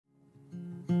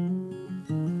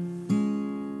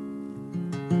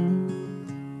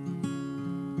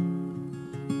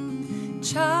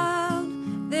child,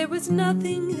 there was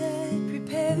nothing that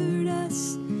prepared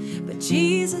us but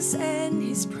Jesus and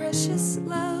His precious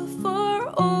love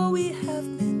for all we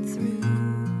have been through.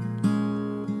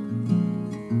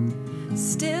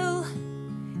 Still,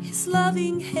 His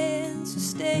loving hands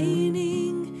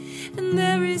sustaining, and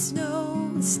there is no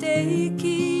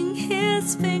mistaking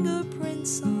His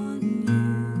fingerprints on you.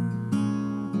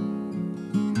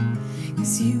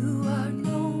 'Cause you are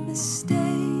no mistake.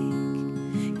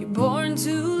 You're born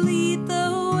to lead the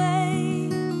way.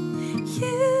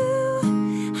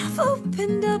 You have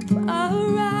opened up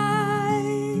our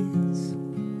eyes.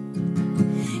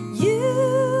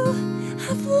 You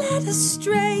have led us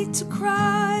straight to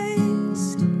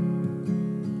Christ.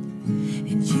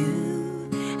 And you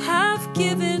have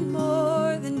given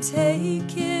more than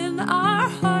taken. Our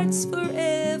hearts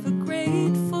forever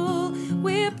grateful.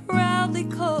 We proudly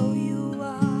call you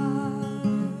ours.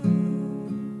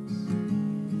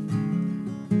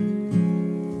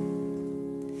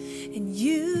 And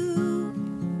you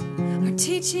are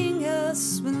teaching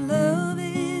us what love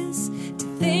is, to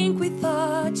think we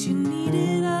thought you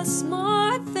needed us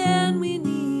more than we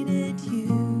needed you.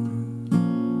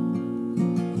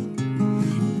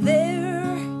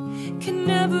 There can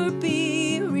never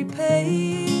be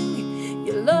repaying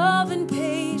your love and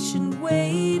patient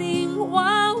waiting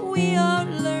while we are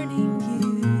learning you.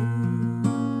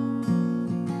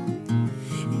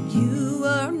 And you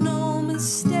are no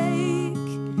mistake.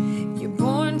 You're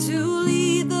born to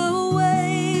lead the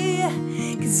way.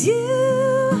 'Cause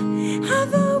you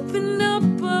have opened up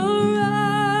our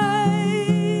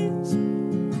eyes.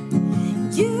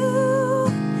 You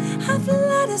have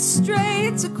led us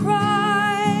straight to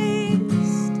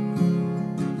Christ.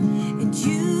 And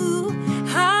you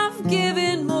have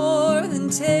given more than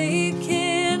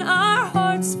taken. Our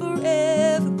hearts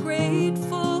forever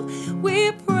grateful.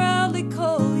 We proudly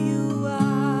call you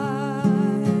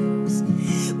ours.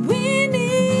 We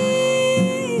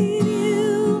need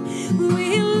you. We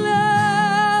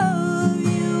love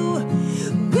you.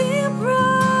 We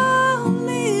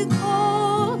proudly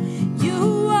call you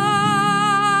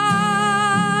ours.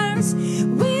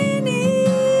 We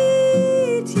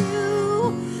need you.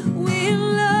 We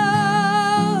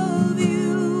love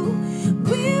you.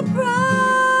 We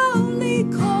proudly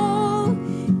call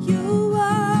you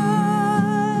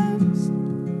ours.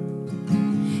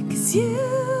 'Cause you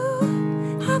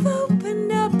have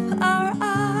opened up our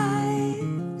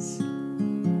eyes.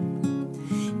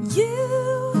 You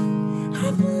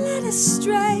have led us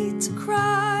straight to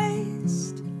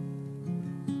Christ.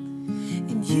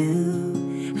 And you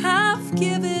have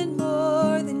given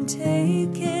more than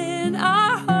taken.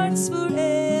 Our hearts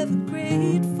forever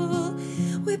grateful.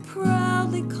 We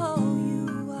proudly call